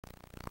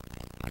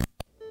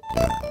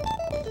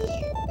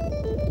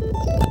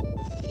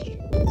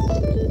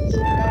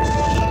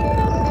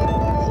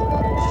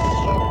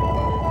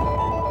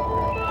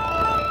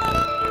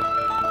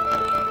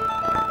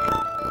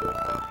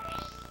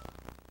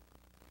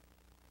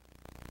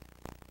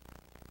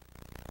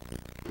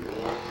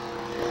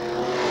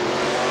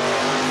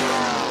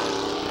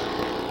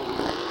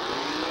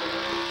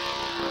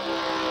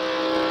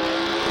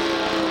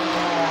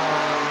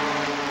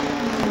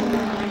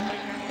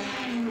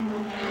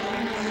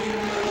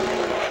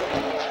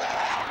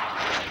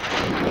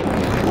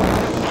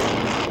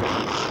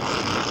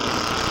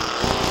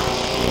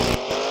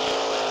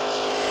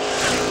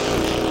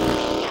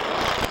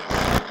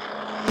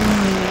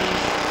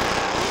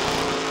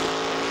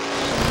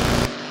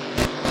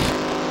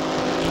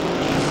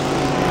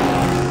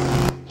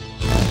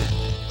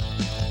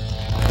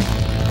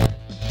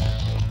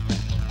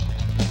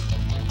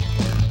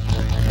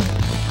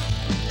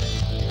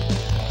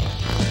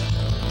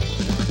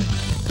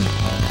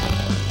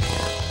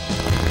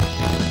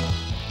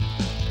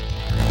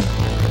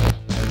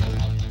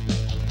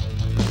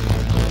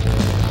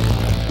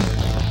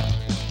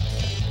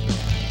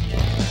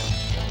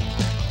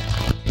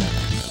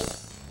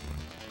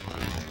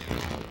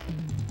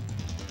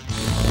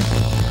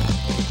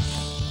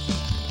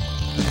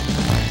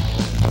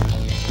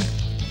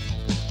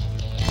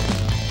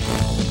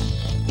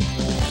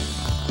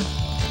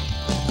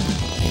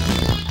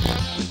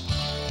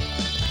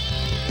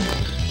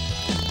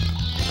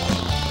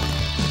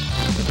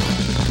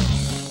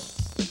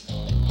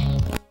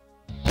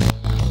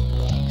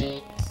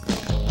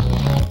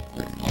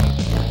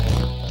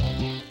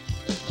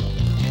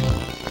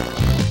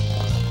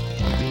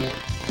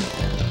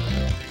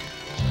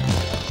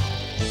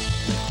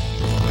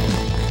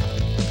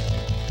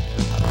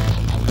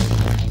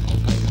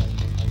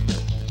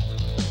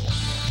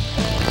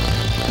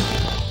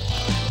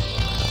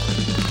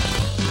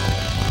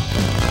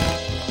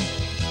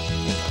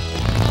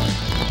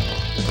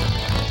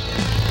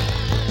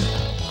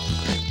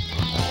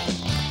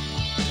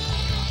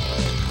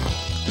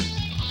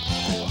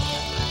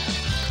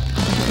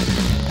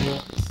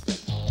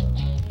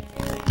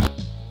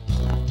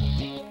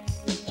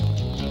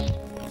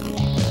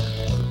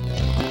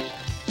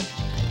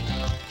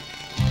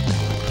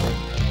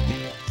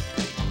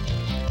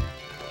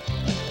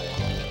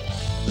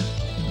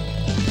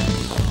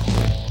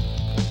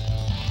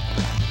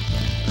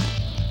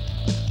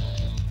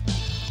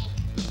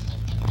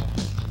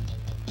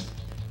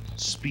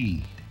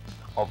speed.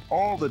 Of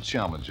all the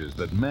challenges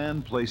that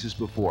man places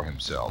before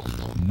himself,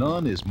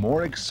 none is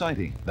more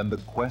exciting than the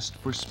quest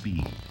for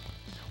speed.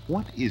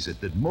 What is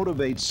it that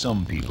motivates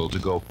some people to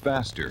go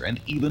faster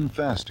and even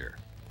faster?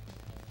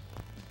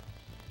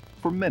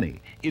 For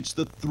many, it's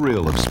the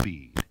thrill of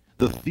speed,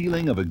 the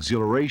feeling of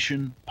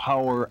exhilaration,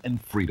 power,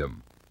 and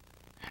freedom.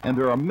 And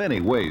there are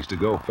many ways to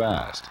go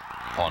fast: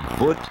 on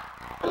foot,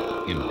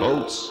 in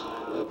boats,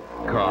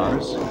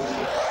 cars,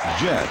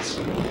 jets,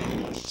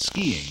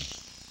 skiing,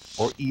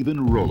 or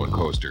even roller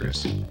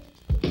coasters.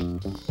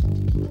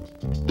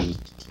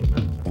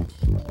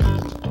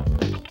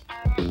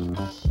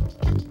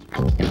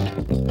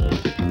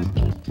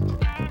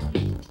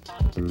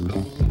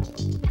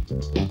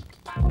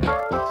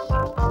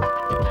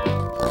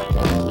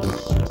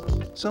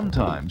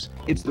 Sometimes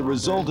it's the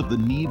result of the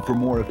need for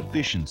more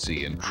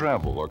efficiency in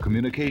travel or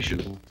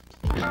communication.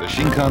 The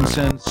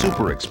Shinkansen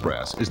Super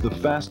Express is the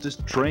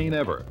fastest train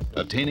ever,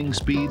 attaining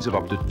speeds of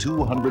up to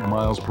 200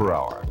 miles per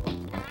hour.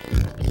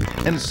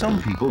 And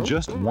some people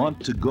just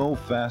want to go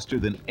faster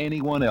than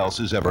anyone else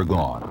has ever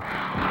gone.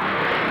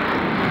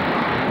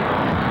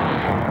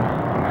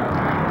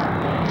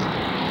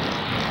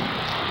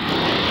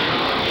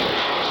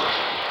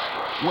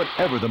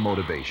 Whatever the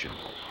motivation,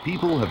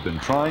 people have been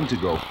trying to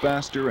go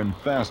faster and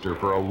faster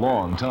for a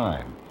long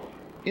time.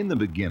 In the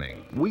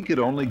beginning, we could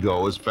only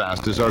go as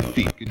fast as our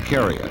feet could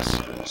carry us.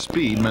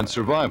 Speed meant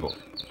survival.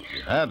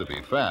 You had to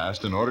be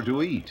fast in order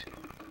to eat.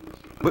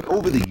 But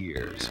over the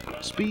years,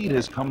 speed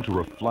has come to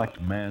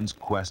reflect man's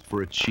quest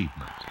for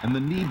achievement and the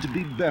need to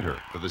be better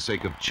for the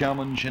sake of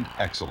challenge and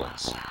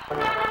excellence.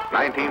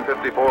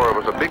 1954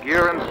 was a big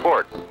year in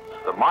sports.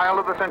 The mile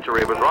of the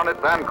century was run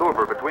at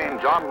Vancouver between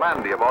John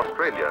Landy of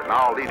Australia,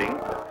 now leading,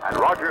 and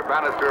Roger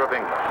Bannister of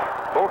England,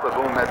 both of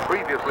whom had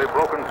previously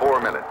broken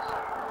 4 minutes.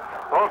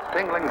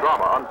 Pulse-tingling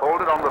drama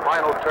unfolded on the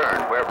final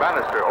turn, where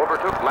Bannister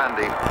overtook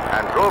Landy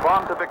and drove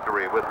on to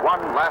victory with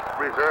one last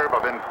reserve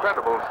of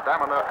incredible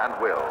stamina and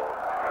will.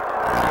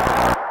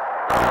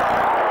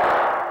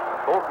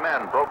 Both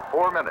men broke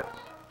 4 minutes.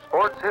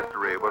 Sports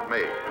history was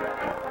made.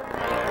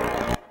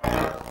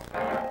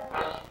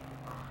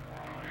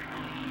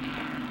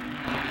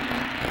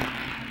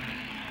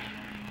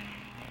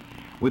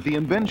 With the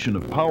invention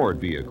of powered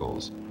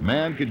vehicles,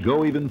 man could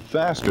go even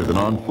faster than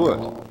on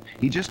foot.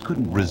 He just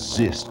couldn't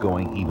resist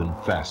going even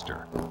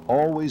faster,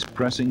 always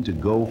pressing to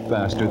go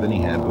faster than he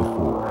had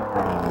before.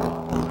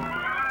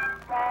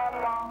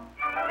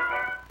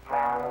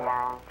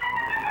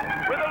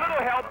 With a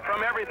little help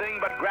from everything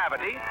but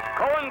gravity,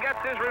 Cohen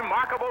gets his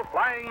remarkable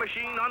flying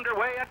machine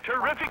underway at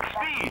terrific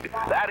speed.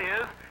 That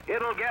is,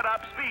 it'll get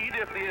up speed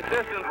if the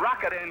assistant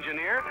rocket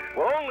engineer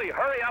will only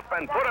hurry up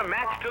and put a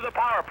match to the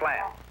power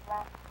plant.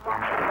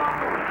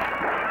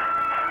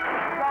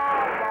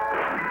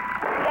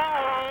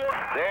 Oh,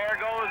 there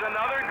goes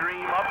another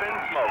dream up in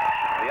smoke.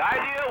 The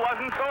idea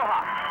wasn't so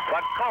hot,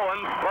 but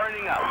Cohen's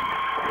burning out.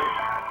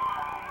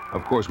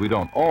 Of course, we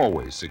don't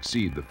always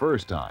succeed the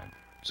first time,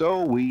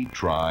 so we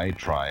try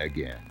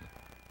again.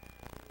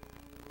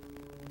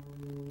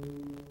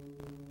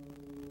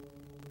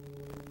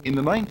 In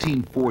the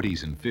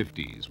 1940s and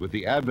 50s, with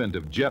the advent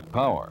of jet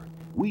power,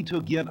 we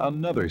took yet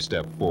another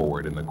step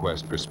forward in the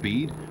quest for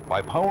speed by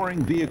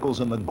powering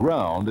vehicles on the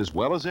ground as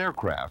well as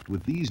aircraft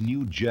with these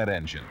new jet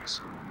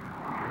engines.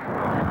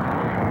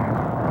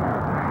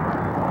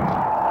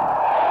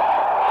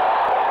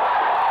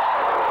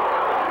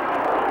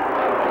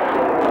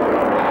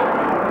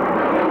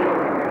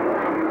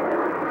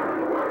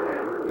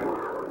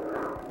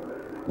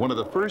 One of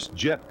the first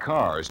jet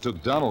cars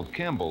took Donald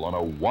Campbell on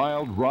a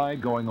wild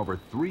ride going over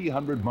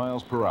 300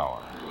 miles per hour.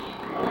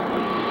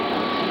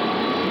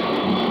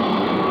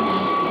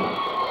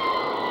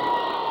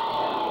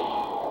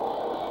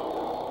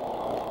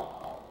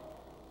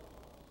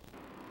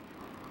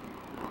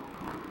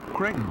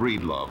 Craig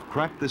Breedlove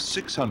cracked the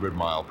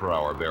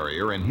 600-mile-per-hour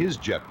barrier in his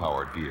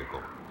jet-powered vehicle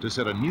to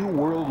set a new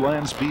world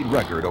land speed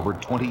record over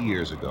 20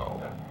 years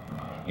ago.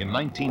 In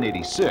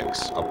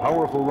 1986, a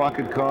powerful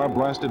rocket car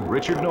blasted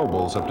Richard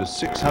Noble's up to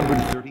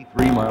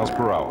 633 miles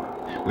per hour,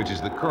 which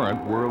is the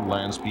current world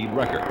land speed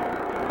record.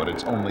 But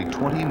it's only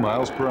 20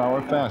 miles per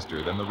hour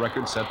faster than the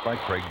record set by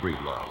Craig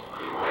Breedlove.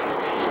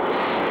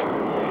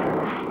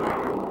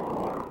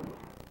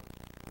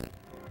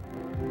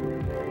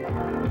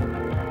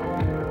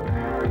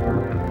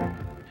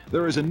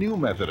 There is a new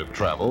method of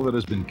travel that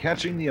has been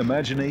catching the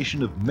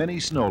imagination of many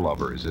snow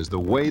lovers as the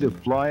way to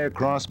fly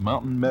across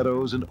mountain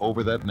meadows and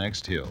over that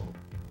next hill.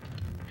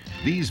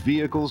 These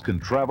vehicles can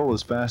travel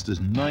as fast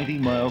as 90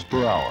 miles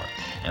per hour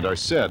and are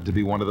said to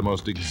be one of the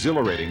most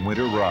exhilarating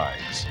winter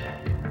rides.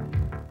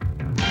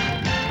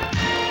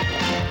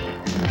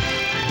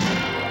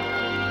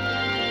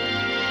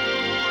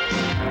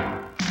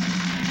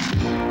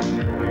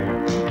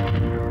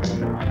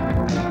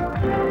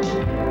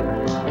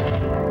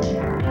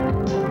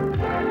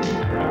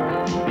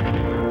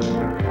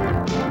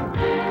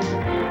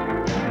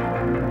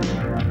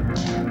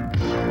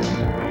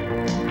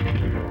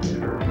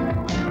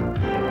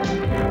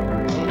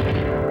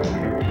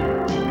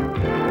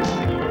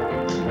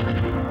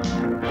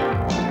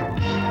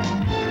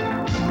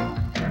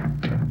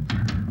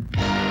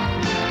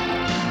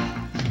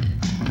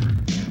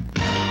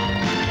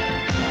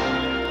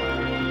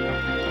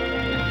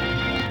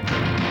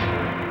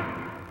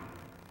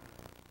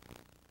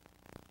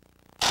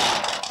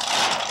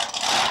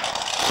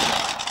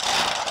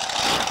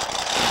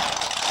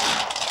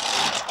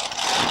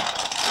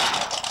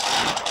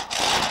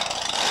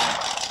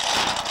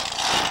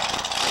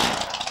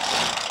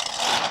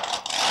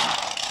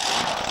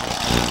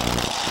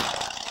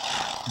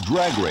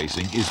 drag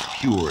racing is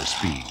pure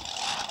speed.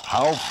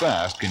 How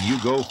fast can you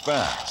go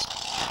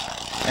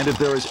fast? And if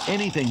there is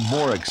anything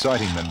more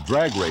exciting than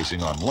drag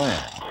racing on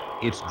land,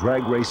 it's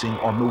drag racing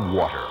on the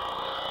water.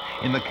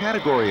 In the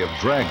category of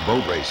drag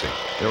boat racing,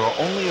 there are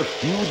only a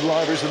few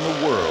drivers in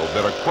the world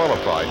that are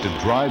qualified to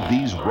drive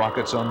these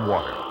rockets on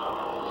water.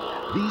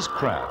 These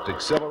craft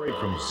accelerate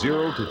from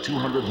 0 to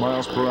 200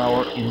 miles per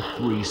hour in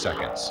 3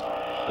 seconds.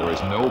 There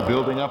is no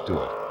building up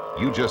to it.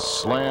 You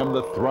just slam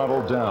the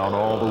throttle down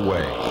all the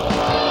way.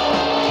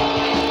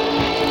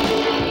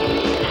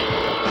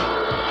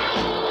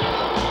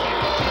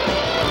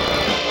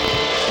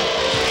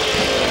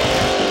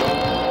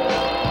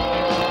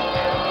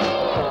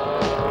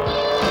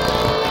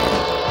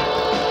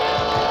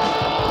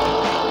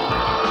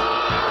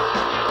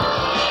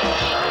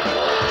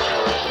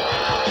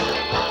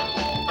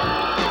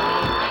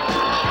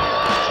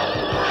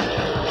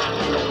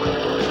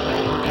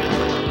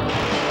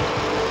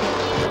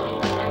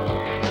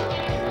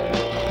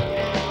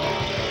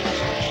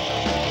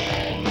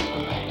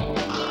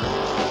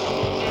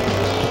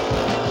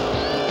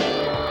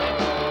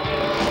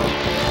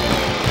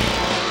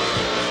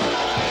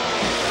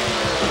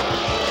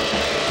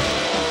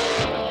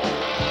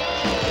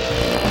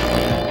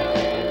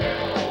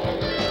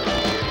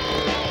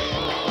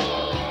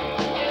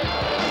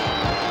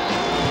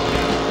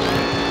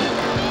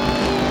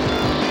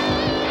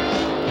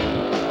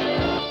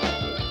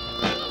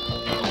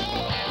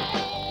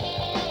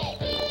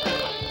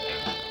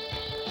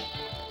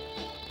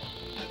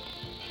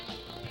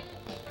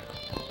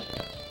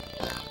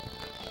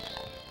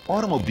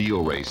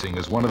 Automobile racing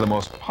is one of the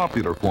most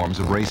popular forms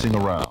of racing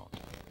around.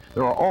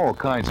 There are all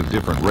kinds of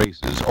different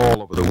races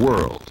all over the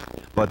world,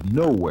 but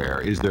nowhere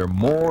is there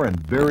more and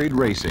varied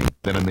racing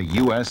than in the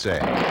USA.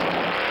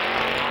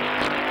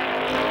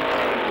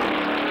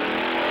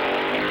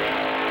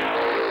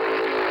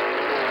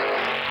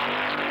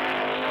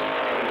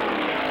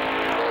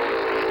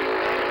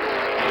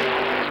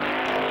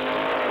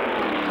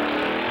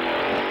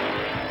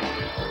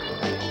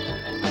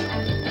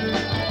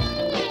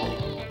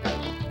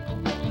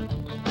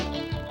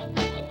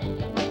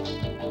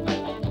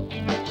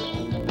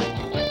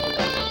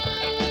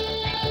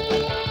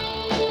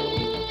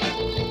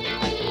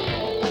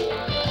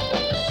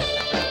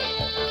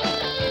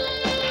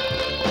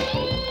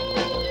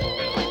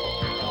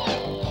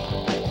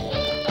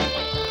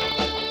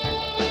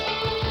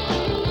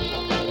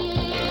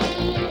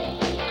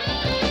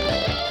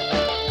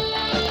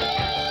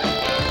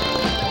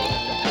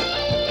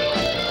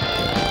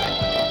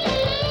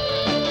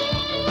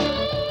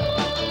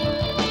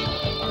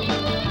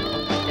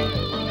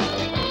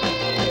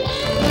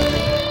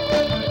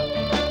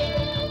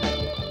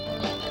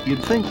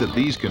 You'd think that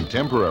these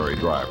contemporary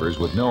drivers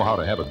would know how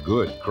to have a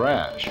good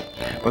crash,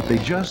 but they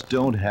just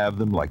don't have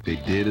them like they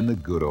did in the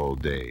good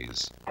old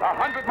days. A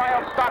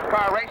 100-mile stock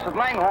car race at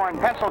Langhorne,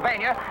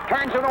 Pennsylvania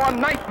turns into a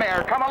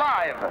nightmare come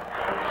alive.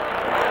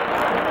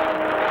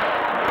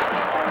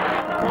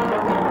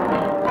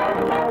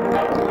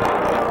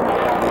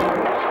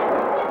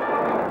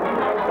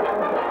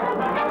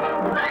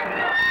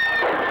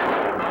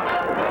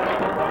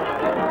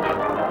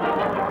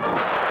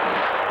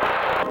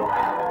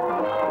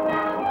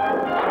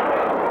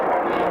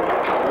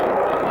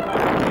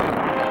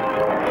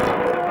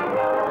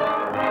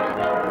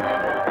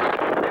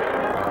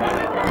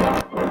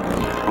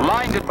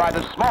 Blinded by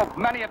the smoke,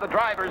 many of the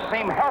drivers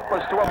seem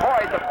helpless to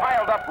avoid the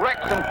piled-up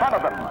wrecks in front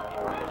of them.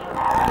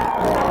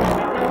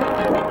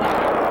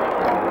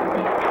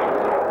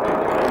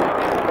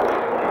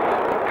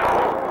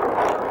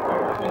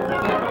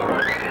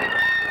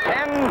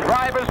 10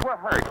 drivers were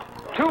hurt,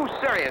 2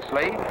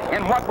 seriously,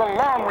 in what will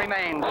long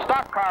remain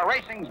stock car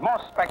racing's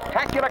most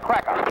spectacular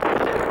crack-up.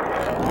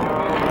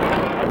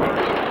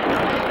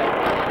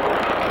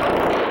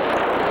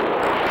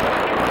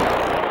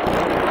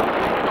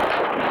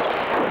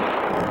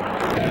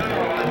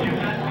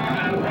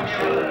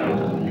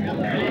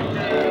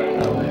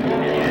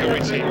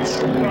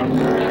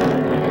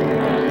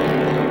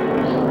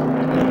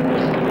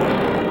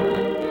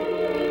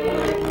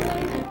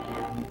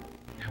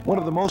 One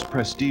of the most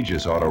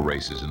prestigious auto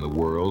races in the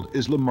world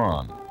is Le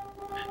Mans.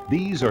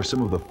 These are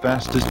some of the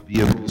fastest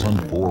vehicles on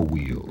 4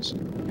 wheels.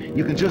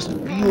 You can just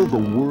feel the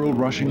world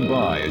rushing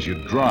by as you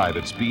drive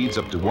at speeds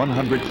up to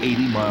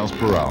 180 miles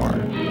per hour.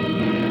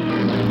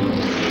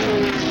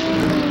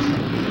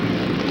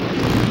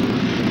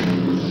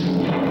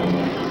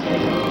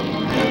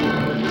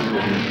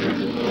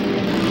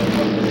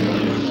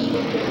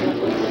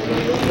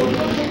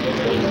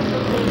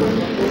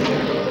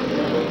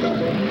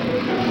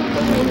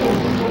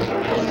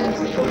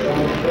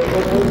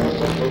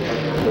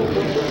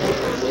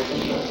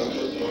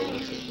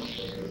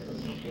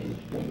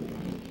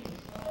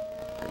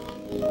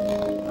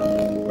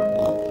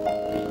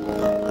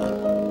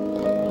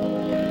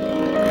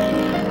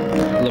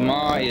 Le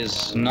Mans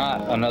is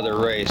not another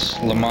race.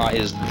 Le Mans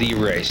is the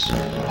race.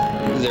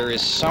 There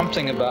is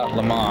something about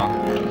Le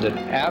Mans that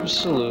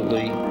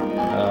absolutely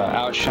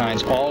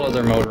outshines all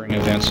other motoring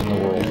events in the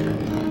world.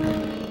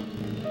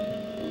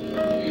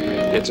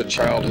 It's a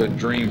childhood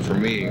dream for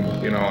me.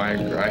 You know,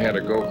 I had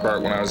a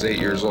go-kart when I was 8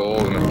 years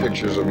old, and the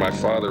pictures of my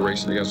father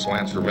racing against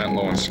Lance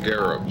Reventlow and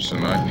Scarabs,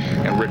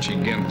 and Richie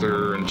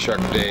Ginther and Chuck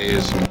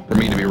Days. And for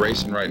me to be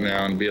racing right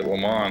now and be at Le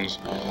Mans,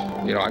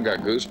 you know, I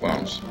got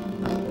goosebumps.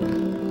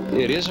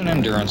 It is an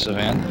endurance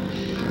event.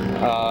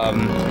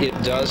 It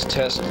does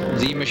test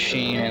the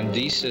machine and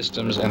the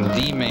systems and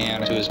the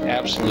man to his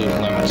absolute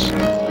limits.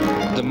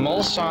 The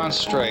Mulsanne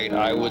Straight,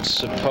 I would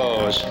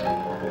suppose,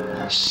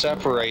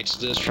 separates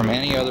this from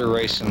any other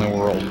race in the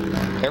world.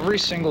 Every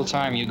single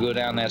time you go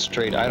down that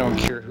straight, I don't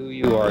care who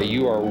you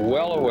are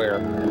well aware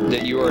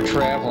that you are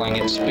traveling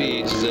at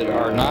speeds that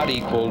are not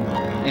equaled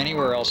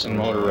anywhere else in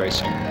motor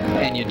racing.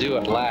 And you do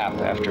it lap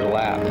after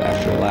lap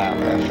after lap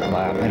after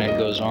lap, and it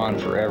goes on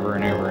forever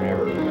and ever and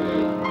ever.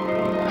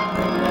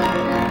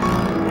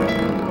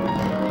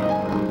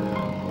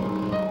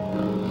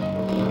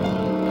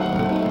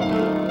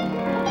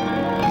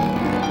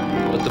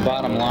 But the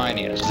bottom line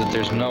is that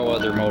there's no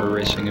other motor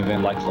racing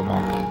event like Le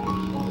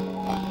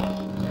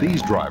Mans.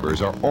 These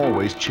drivers are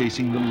always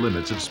chasing the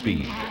limits of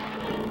speed.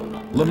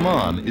 Le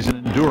Mans is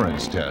an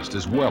endurance test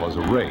as well as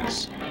a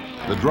race.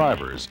 The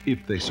drivers,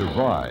 if they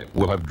survive,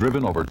 will have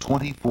driven over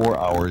 24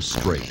 hours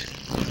straight.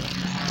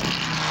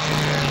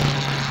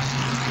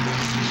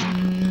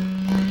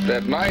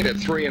 At night at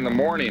 3 in the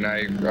morning,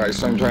 I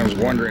sometimes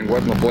wondering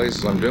what in the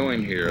blazes I'm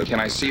doing here. Can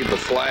I see the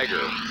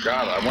flagger?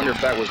 God, I wonder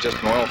if that was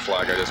just an oil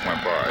flag I just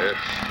went by.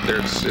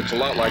 It's a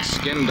lot like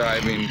skin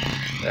diving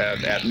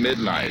at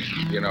midnight.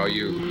 You know,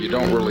 you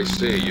don't really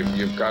see.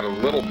 You've got a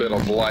little bit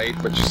of light,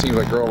 but you seem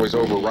like you're always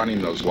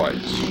overrunning those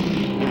lights.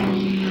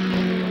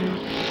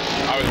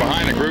 I was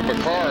behind a group of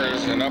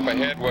cars, and up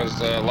ahead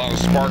was a lot of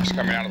sparks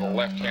coming out of the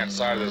left-hand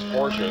side of this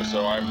Porsche,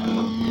 so I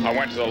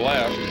went to the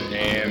left,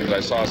 and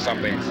I saw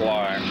something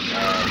fly.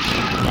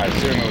 I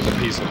assume it was a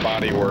piece of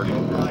bodywork.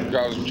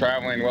 I was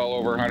traveling well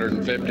over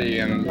 150,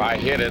 and I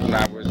hit it, and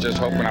I was just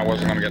hoping I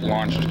wasn't going to get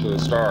launched to the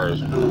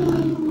stars.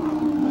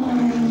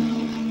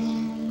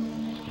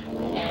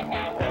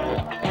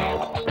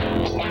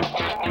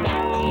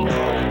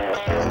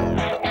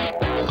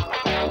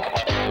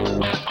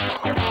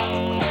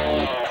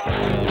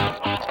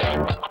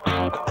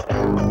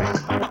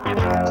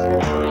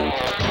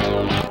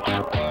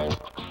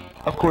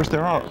 Of course,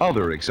 there are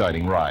other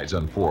exciting rides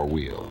on four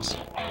wheels.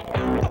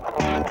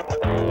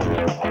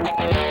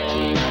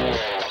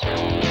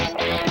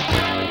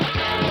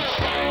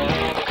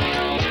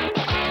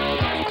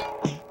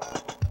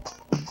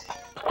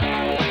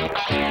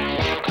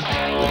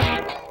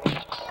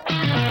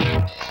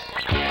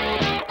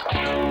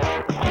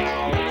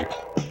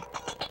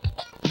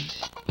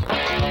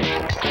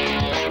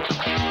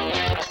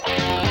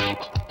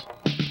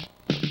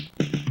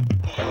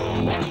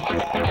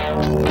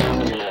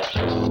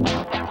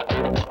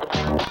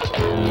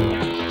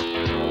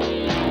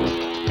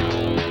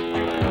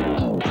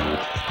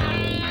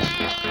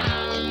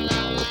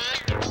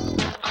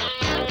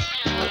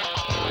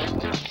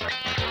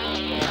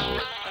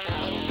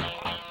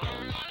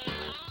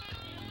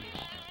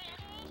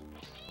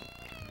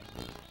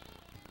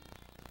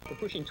 We're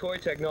pushing toy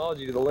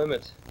technology to the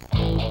limits.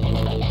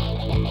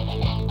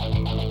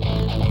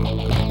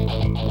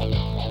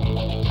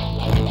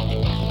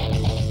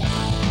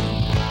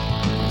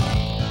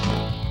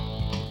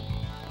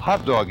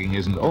 Hot dogging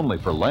isn't only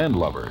for land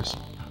lovers.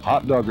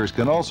 Hot doggers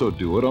can also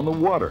do it on the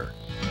water.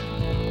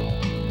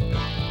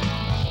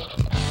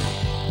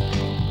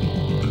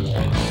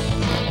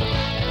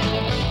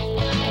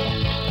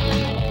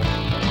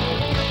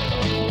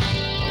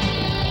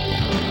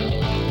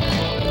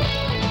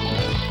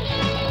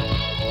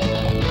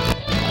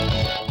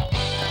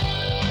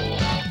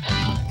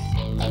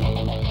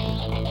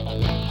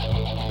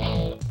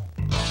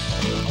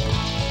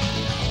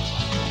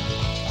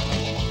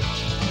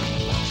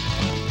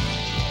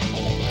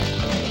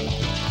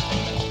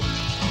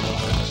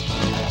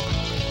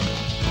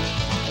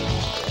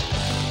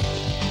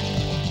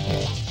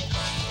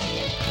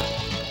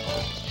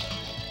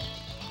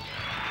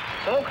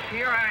 Folks,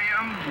 here I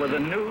am with a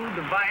new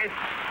device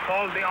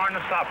called the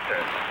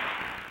ornithopter.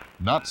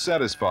 Not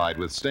satisfied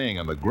with staying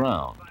on the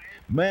ground,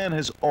 man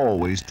has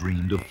always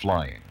dreamed of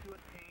flying.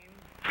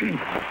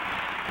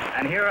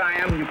 And here I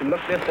am. You can look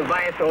this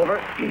device over.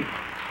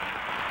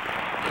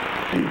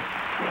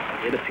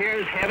 It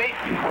appears heavy.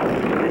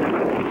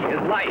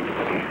 It's light.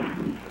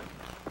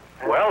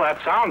 Well,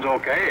 that sounds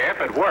okay if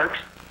it works.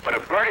 But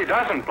if Bertie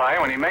doesn't fly,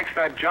 when he makes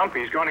that jump,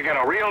 he's going to get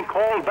a real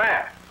cold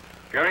bath.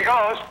 Here he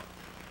goes.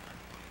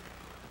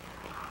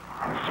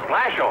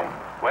 Splash-o.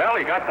 Well,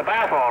 he got the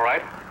bath all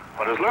right.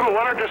 But is little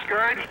Willard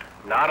discouraged?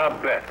 Not a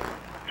bit.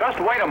 Just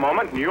wait a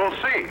moment and you'll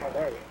see.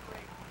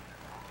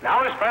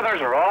 Now his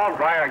feathers are all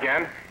dry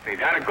again. He's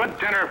had a good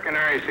dinner of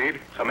canary seed,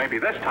 so maybe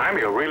this time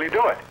he'll really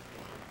do it.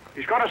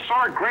 He's going to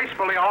soar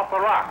gracefully off the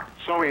rock,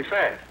 so he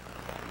says.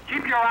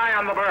 Keep your eye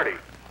on the birdie.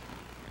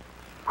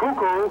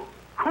 Cuckoo,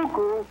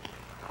 cuckoo.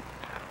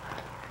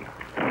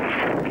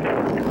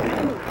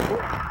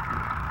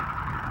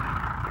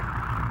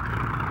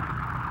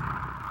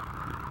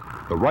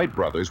 The Wright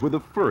brothers were the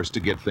first to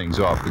get things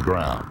off the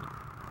ground.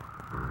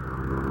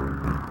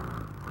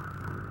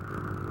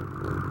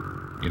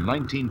 In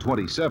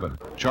 1927,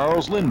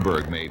 Charles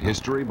Lindbergh made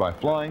history by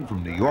flying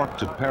from New York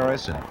to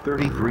Paris in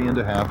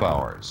 33.5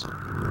 hours.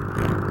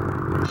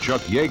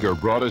 Chuck Yeager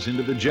brought us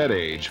into the jet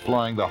age,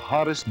 flying the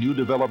hottest new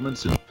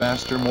developments in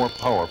faster, more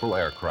powerful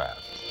aircraft.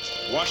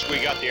 Once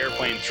we got the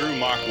airplane through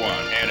Mach 1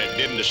 and it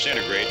didn't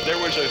disintegrate,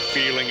 there was a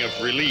feeling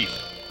of relief.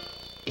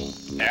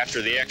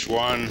 After the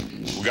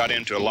X-1, we got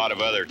into a lot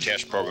of other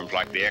test programs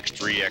like the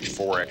X-3,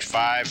 X-4,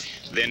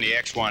 X-5, then the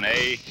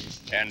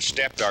X-1A, and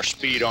stepped our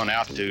speed on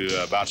out to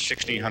about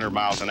 1,600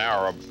 miles an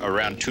hour,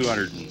 around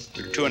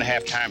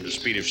 2.5 times the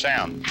speed of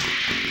sound.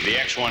 The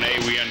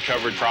X-1A, we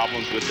uncovered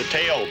problems with the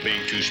tail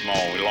being too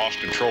small. We lost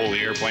control of the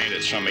airplane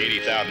at some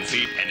 80,000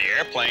 feet, and the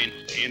airplane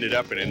ended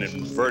up in an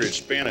inverted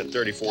spin at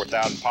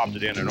 34,000, popped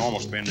it in a normal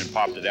spin, then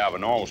popped it out of a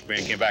normal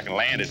spin, came back and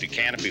landed. The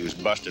canopy was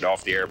busted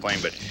off the airplane,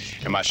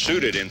 and my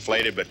suit had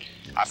inflated, but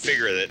I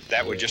figure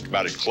that was just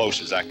about as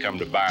close as I come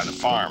to buying the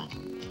farm.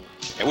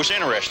 It was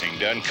interesting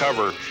to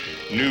uncover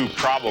new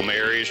problem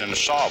areas and to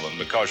solve them,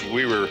 because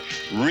we were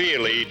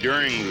really,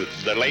 during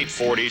the late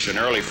 40s and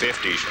early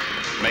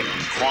 50s, making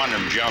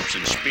quantum jumps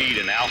in speed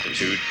and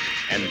altitude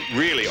and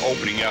really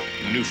opening up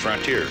new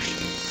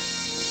frontiers.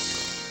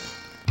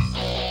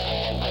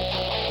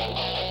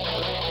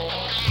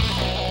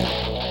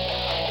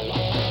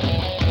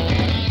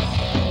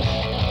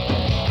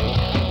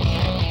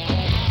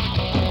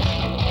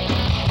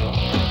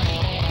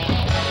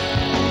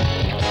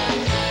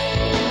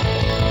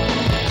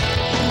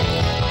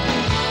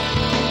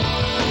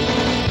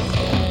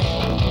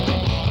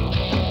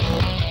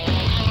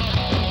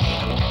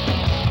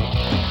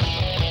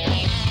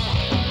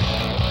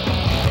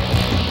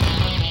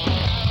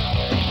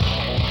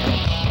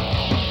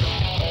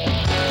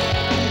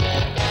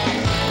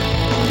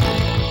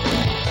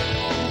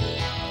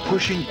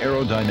 Pushing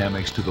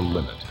aerodynamics to the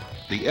limit,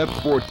 the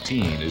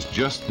F-14 is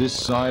just this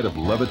side of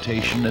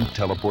levitation and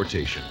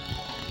teleportation.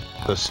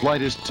 The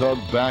slightest tug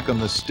back on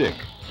the stick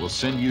will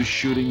send you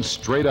shooting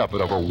straight up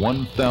at over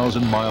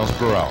 1,000 miles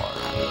per hour.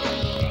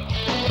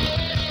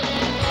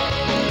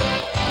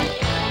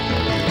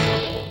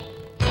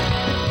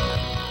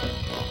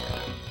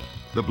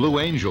 The Blue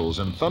Angels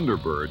and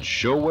Thunderbirds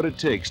show what it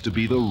takes to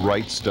be the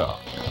right stuff.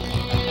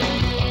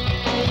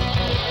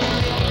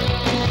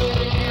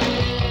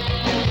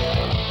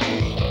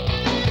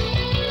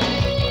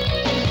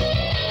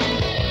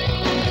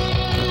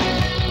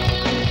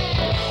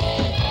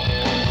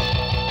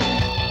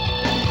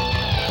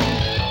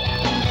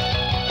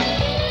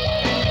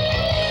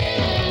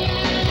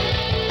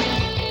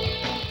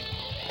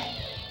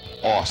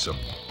 Awesome.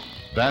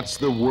 That's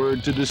the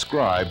word to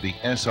describe the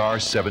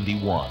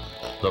SR-71,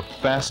 the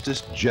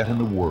fastest jet in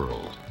the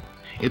world.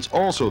 It's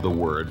also the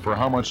word for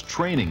how much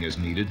training is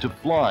needed to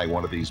fly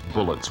one of these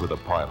bullets with a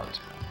pilot.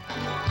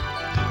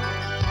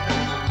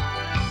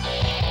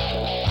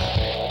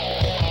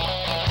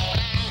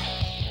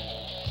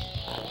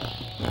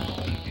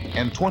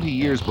 And 20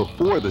 years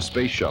before the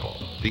space shuttle,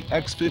 the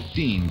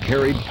X-15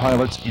 carried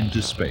pilots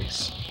into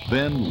space,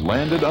 then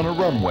landed on a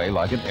runway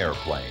like an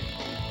airplane.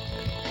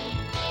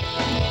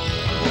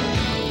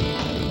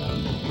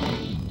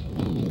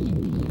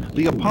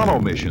 The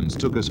Apollo missions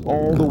took us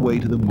all the way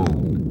to the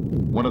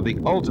moon, one of the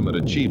ultimate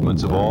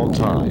achievements of all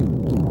time.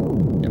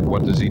 And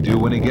what does he do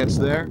when he gets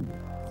there?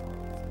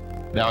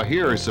 Now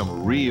here are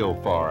some real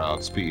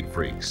far-out speed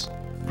freaks.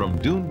 From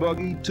dune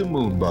buggy to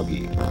moon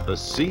buggy, the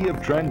Sea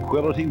of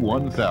Tranquility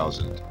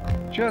 1000.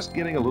 Just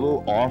getting a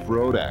little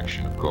off-road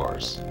action, of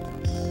course.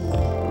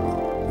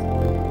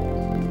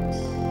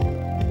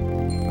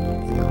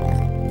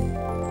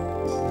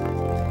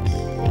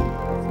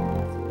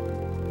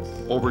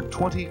 Over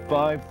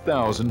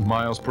 25,000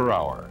 miles per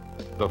hour,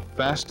 the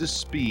fastest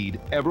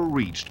speed ever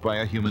reached by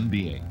a human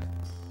being.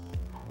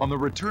 On the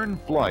return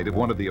flight of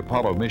one of the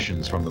Apollo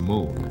missions from the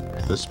moon,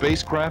 the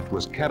spacecraft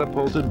was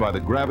catapulted by the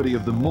gravity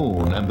of the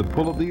moon and the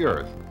pull of the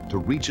Earth to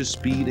reach a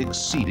speed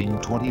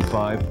exceeding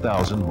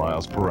 25,000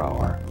 miles per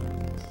hour.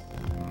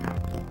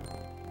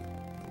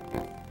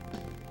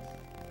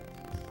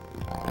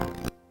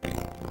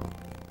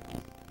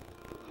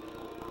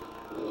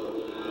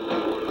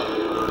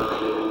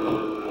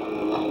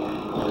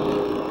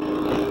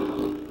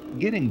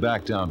 Getting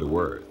back down to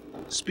Earth,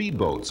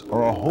 speedboats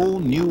are a whole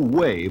new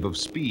wave of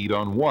speed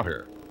on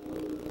water.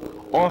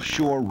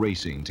 Offshore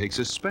racing takes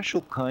a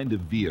special kind of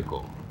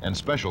vehicle and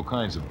special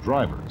kinds of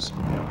drivers.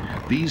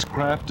 These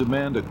craft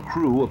demand a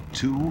crew of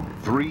 2,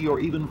 3, or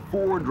even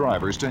 4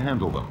 drivers to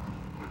handle them.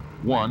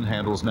 One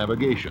handles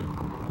navigation,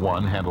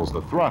 one handles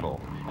the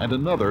throttle, and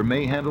another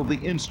may handle the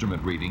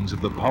instrument readings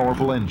of the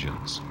powerful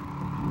engines.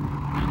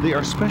 They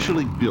are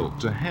specially built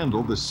to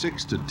handle the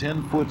 6 to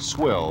 10 foot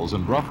swells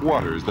and rough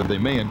waters that they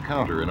may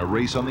encounter in a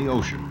race on the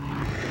ocean.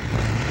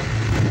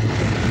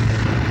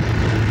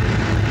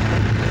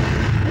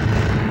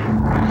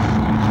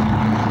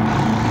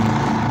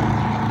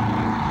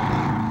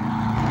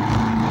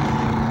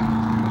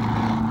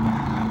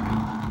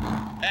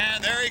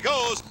 And there he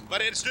goes,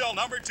 but it's still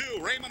number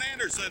 2, Raymond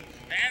Anderson.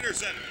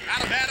 Anderson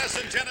out of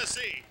Madison,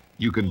 Tennessee.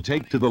 You can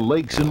take to the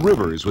lakes and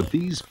rivers with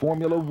these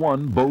Formula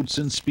One boats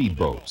and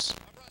speedboats.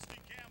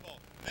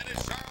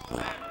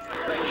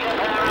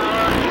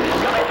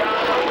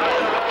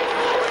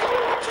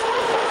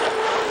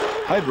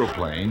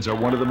 Hydroplanes are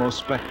one of the most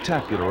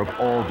spectacular of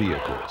all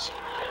vehicles.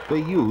 They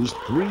use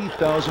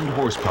 3,000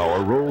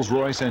 horsepower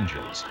Rolls-Royce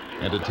engines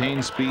and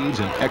attain speeds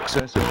in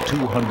excess of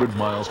 200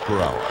 miles per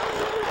hour.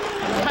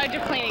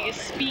 Hydroplaning is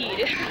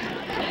speed.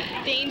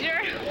 Danger?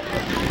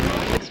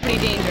 It's pretty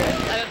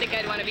dangerous. I don't think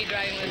I'd want to be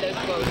driving one of those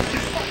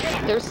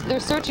boats. They're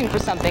searching for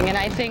something, and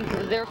I think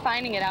they're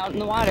finding it out in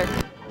the water.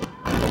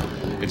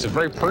 It's a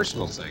very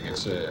personal thing.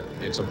 It's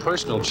a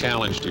personal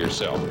challenge to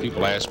yourself.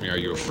 People ask me, are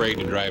you afraid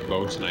to drive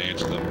boats? And I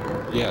answer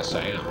them, yes,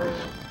 I am.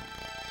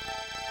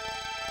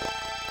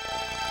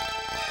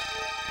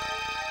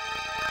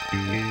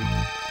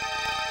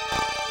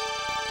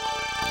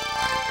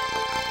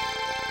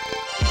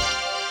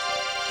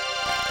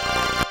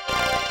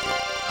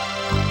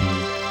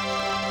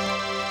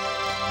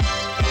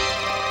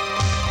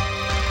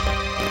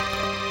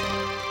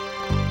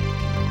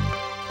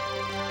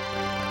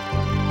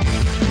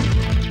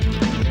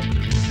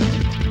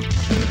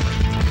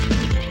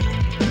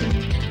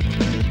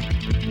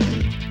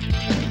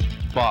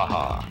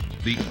 Baja,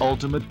 the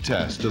ultimate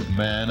test of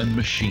man and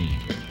machine.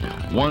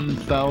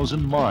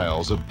 1,000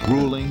 miles of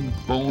grueling,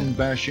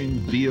 bone-bashing,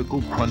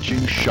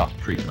 vehicle-crunching shock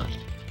treatment.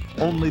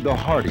 Only the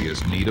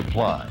hardiest need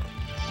apply.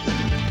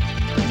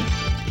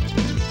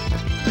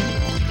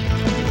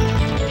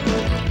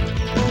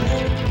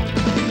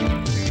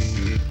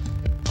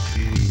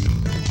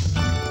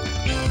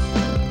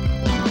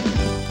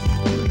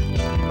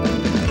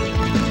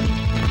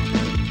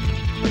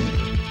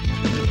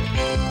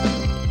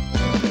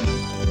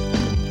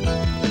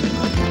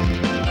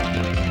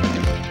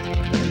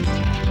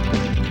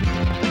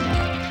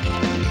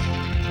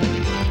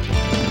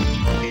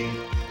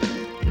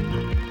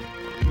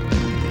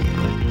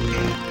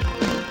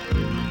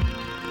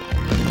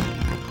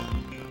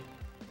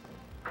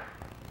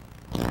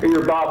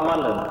 Here's Bob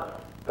Munden,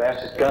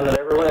 fastest gun that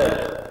ever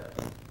lived.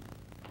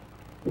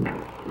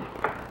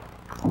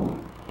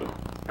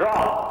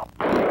 Draw.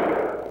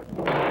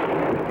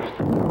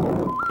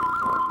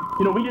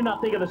 You know, we did not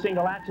think of the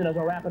single action as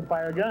a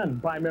rapid-fire gun,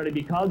 primarily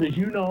because, as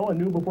you know and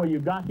knew before you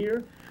got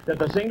here, that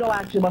the single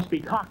action must be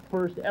cocked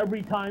first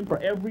every time for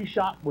every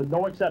shot with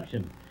no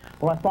exception.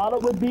 Well, I thought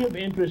it would be of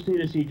interest to you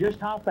to see just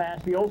how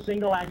fast the old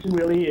single action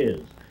really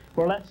is,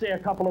 for let's say a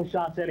couple of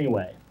shots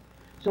anyway.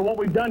 So what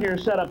we've done here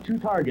is set up two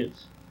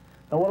targets.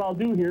 Now what I'll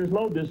do here is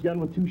load this gun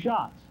with two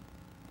shots.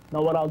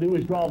 Now what I'll do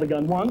is draw the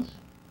gun once.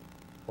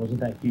 Wasn't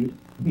that cute?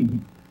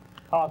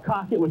 I'll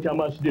cock it, which I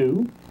must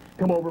do.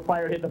 Come over,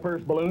 fire, hit the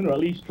first balloon, or at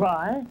least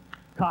try.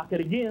 Cock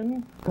it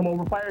again. Come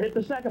over, fire, hit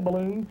the second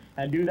balloon,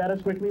 and do that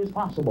as quickly as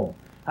possible.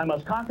 I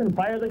must cock and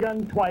fire the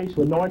gun twice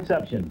with no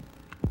exception.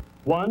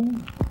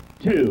 1,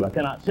 2. I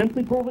cannot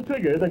simply pull the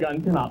trigger. The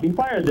gun cannot be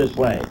fired this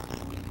way.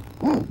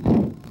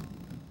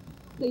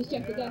 Please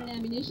check the gun and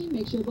ammunition.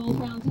 Make sure both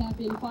rounds have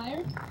been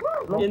fired.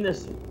 In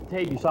this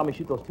tape, you saw me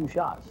shoot those two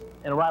shots.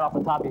 And right off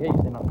the top of your head,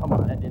 you say, no, come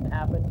on, that didn't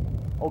happen.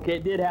 Okay,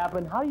 it did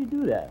happen. How do you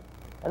do that?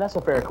 And that's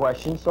a fair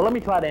question. So let me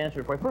try to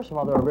answer it for you. First of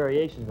all, there are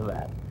variations of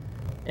that.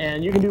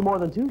 And you can do more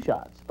than two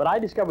shots. But I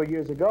discovered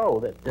years ago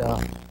that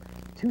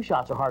two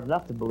shots are hard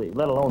enough to believe,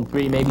 let alone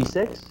 3, maybe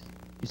 6.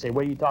 You say,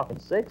 what are you talking,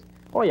 6?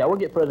 Oh, yeah, we'll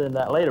get further than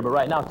that later. But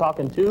right now,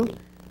 talking 2.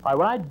 All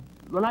right,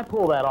 when I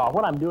pull that off,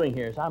 what I'm doing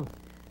here is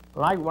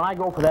when I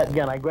go for that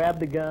gun, I grab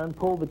the gun,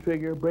 pull the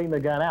trigger, bring the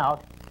gun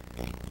out,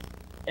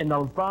 and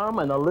the thumb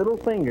and the little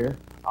finger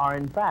are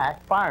in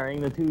fact firing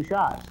the two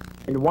shots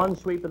in one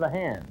sweep of the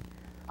hand.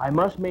 I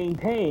must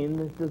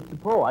maintain the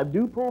pull. I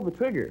do pull the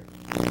trigger.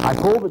 I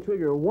pull the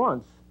trigger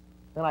once,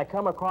 then I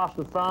come across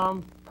the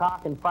thumb,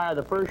 cock and fire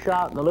the first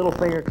shot, and the little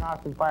finger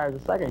cocks and fires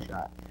the second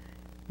shot.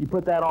 You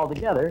put that all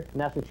together,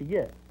 and that's what you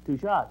get, 2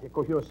 shots. Of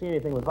course, you don't see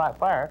anything with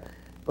fire,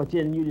 but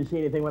you didn't see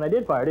anything when I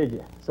did fire, did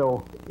you?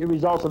 So your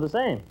results are the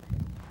same.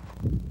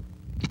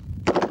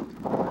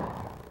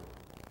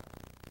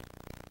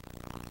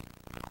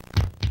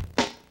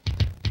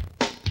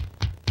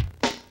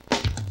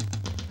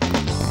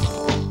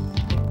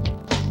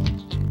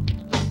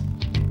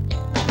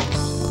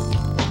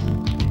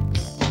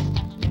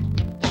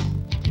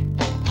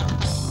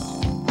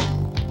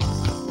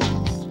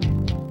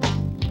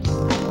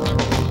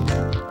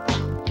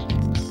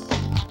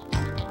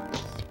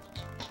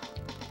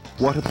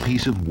 What a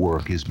piece of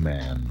work is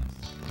man.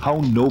 How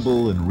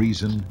noble in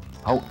reason,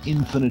 how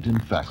infinite in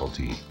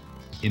faculty.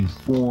 In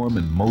form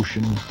and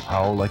motion,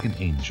 how like an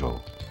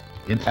angel.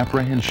 In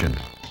apprehension,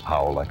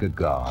 how like a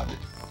god.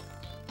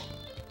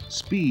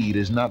 Speed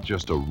is not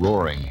just a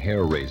roaring,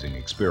 hair-raising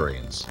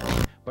experience,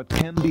 but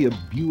can be a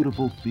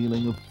beautiful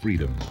feeling of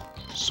freedom,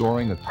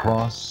 soaring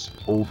across,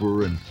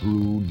 over, and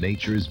through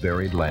nature's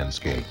varied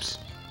landscapes.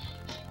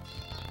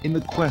 In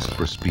the quest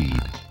for speed,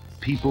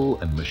 people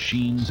and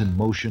machines in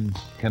motion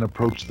can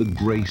approach the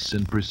grace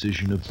and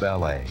precision of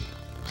ballet.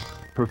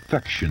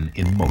 Perfection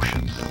in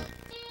motion.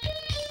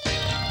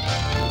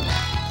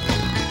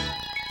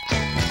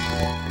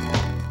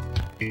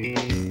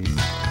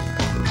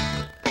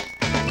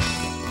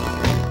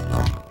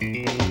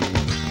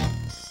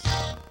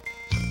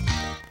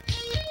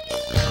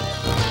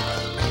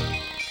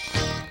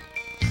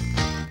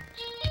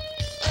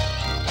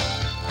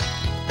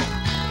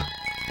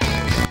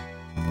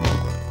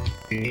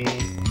 This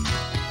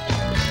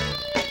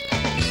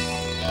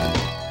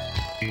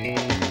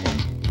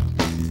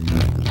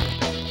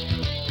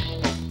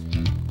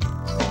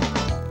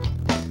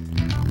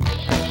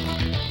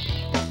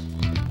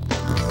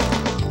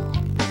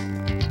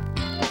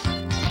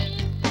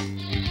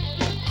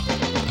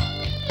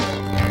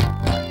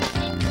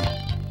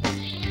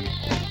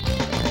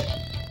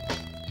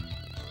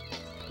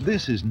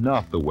is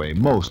not the way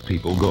most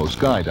people go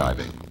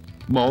skydiving.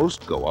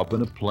 Most go up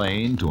in a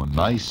plane to a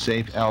nice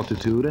safe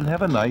altitude and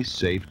have a nice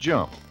safe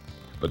jump.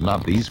 But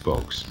not these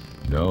folks.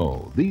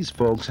 No, these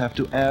folks have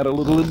to add a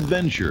little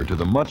adventure to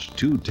the much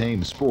too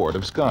tame sport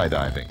of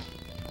skydiving.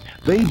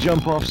 They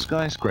jump off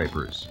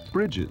skyscrapers,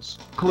 bridges,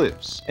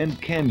 cliffs,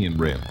 and canyon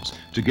rims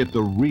to get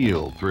the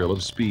real thrill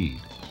of speed,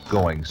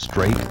 going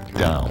straight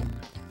down.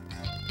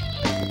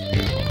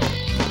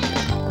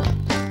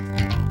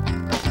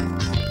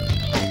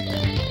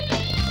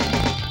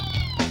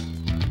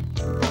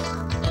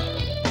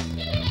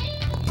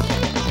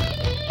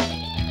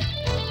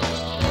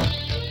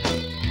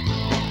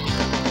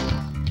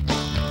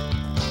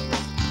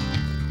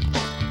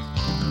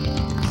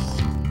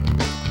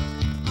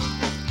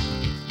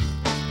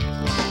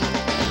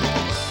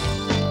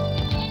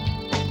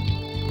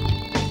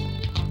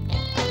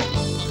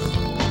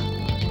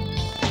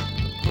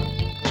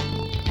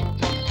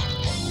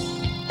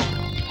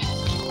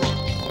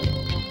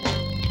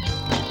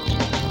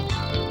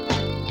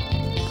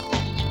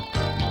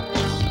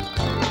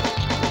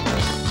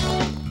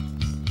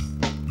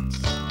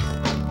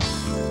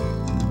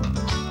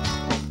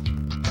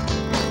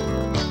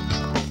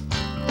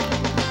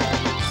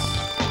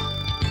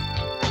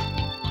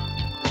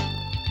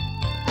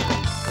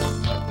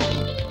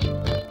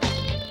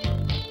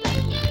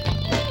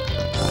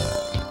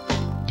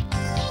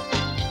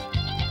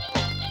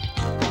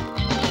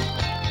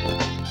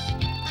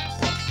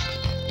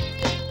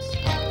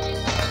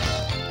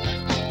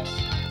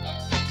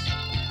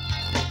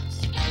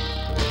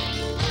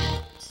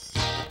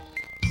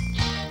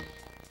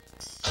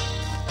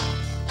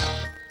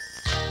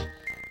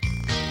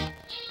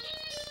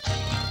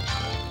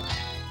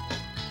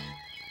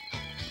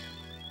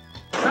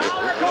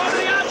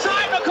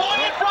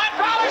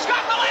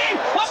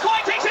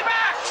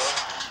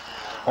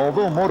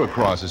 Although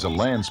motocross is a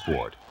land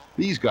sport,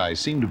 these guys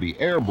seem to be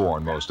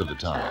airborne most of the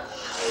time.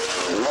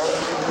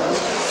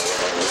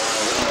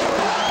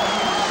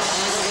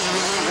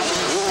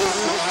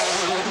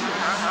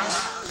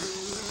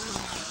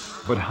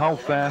 But how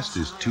fast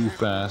is too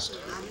fast?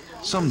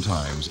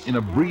 Sometimes, in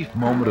a brief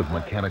moment of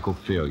mechanical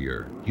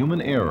failure,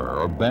 human error,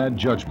 or bad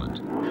judgment,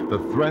 the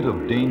threat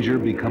of danger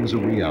becomes a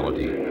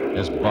reality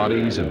as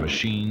bodies and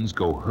machines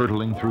go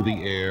hurtling through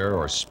the air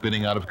or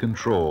spinning out of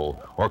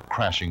control or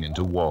crashing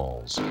into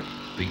walls.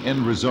 The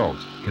end result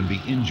can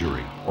be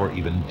injury or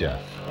even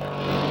death. No!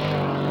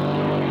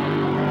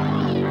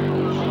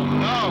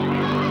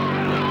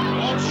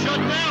 All shut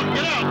down!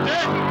 Get out,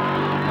 Dick!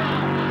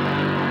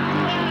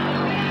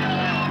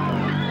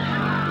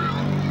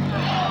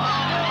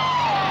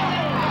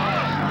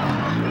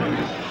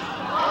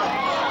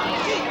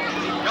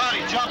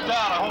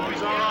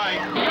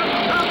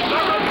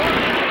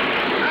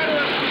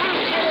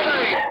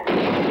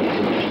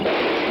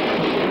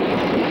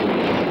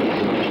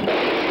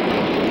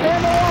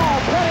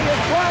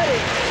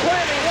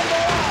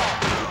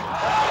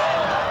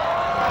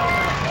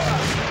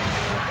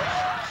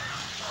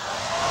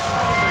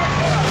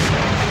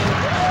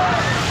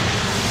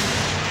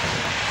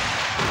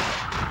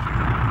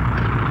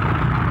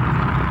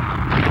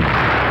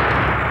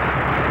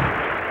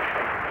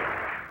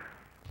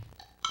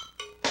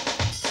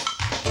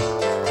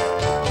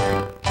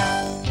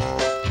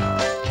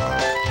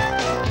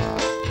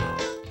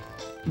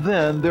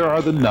 Then there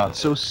are the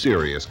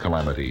not-so-serious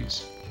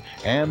calamities.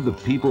 And the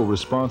people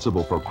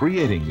responsible for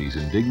creating these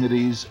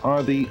indignities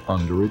are the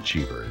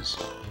underachievers.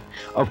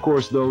 Of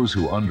course, those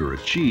who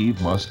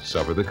underachieve must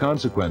suffer the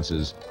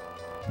consequences.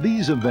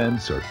 These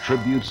events are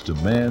tributes to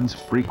man's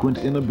frequent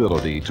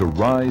inability to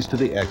rise to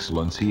the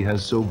excellence he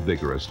has so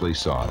vigorously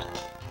sought.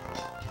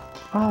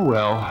 Oh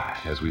well,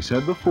 as we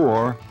said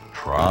before,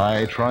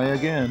 try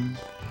again.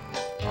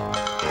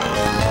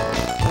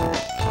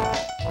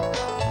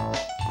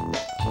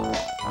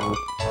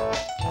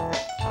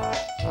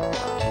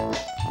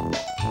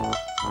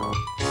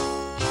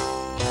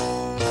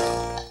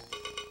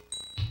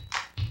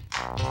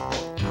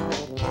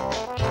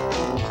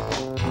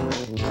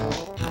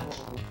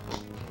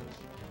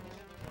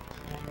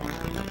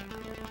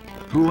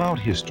 Throughout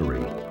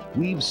history,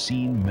 we've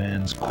seen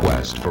man's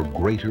quest for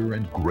greater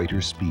and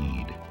greater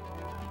speed.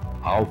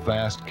 How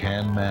fast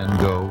can man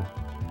go?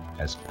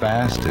 As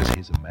fast as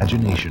his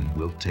imagination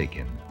will take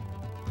him.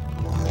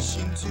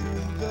 Pushing to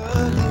the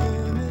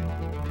limit,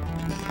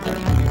 you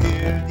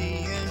hear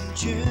the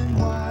engine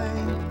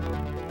whine.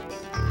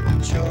 The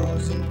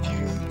chosen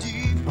few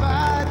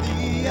defy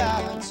the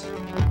odds,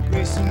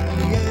 racing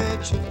the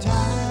edge of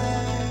time.